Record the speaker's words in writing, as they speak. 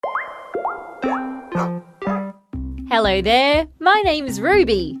Hello there, my name's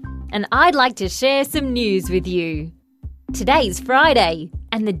Ruby, and I'd like to share some news with you. Today's Friday,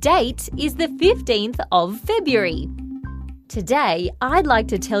 and the date is the 15th of February. Today, I'd like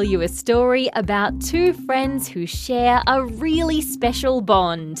to tell you a story about two friends who share a really special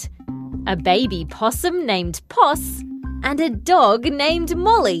bond. A baby possum named Poss and a dog named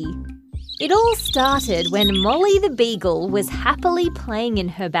Molly. It all started when Molly the beagle was happily playing in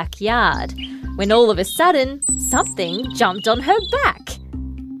her backyard when all of a sudden, something jumped on her back.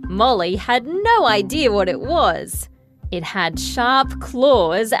 Molly had no idea what it was. It had sharp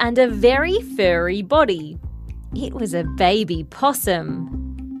claws and a very furry body. It was a baby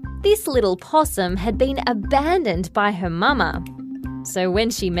possum. This little possum had been abandoned by her mama. So when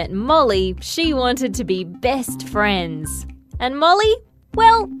she met Molly, she wanted to be best friends. And Molly?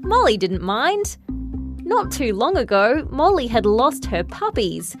 Well, Molly didn't mind. Not too long ago, Molly had lost her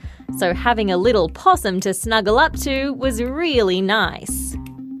puppies, so having a little possum to snuggle up to was really nice.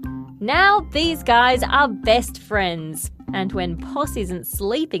 Now these guys are best friends, and when Poss isn't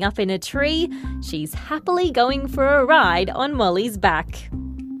sleeping up in a tree, she's happily going for a ride on Molly's back.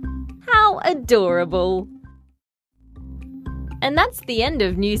 How adorable! And that's the end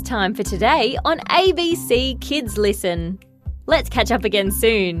of news time for today on ABC Kids Listen. Let's catch up again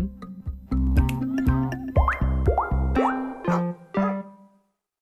soon.